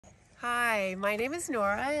Hi, my name is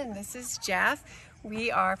Nora and this is Jeff. We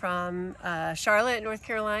are from Charlotte, North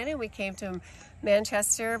Carolina. We came to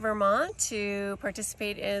Manchester, Vermont to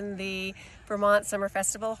participate in the Vermont Summer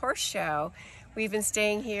Festival Horse Show. We've been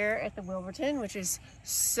staying here at the Wilburton, which is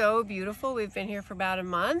so beautiful. We've been here for about a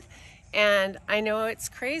month, and I know it's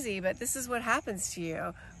crazy, but this is what happens to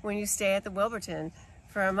you when you stay at the Wilburton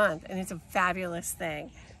for a month, and it's a fabulous thing.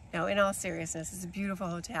 No, in all seriousness, it's a beautiful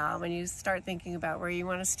hotel. When you start thinking about where you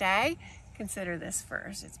want to stay, consider this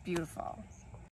first. It's beautiful.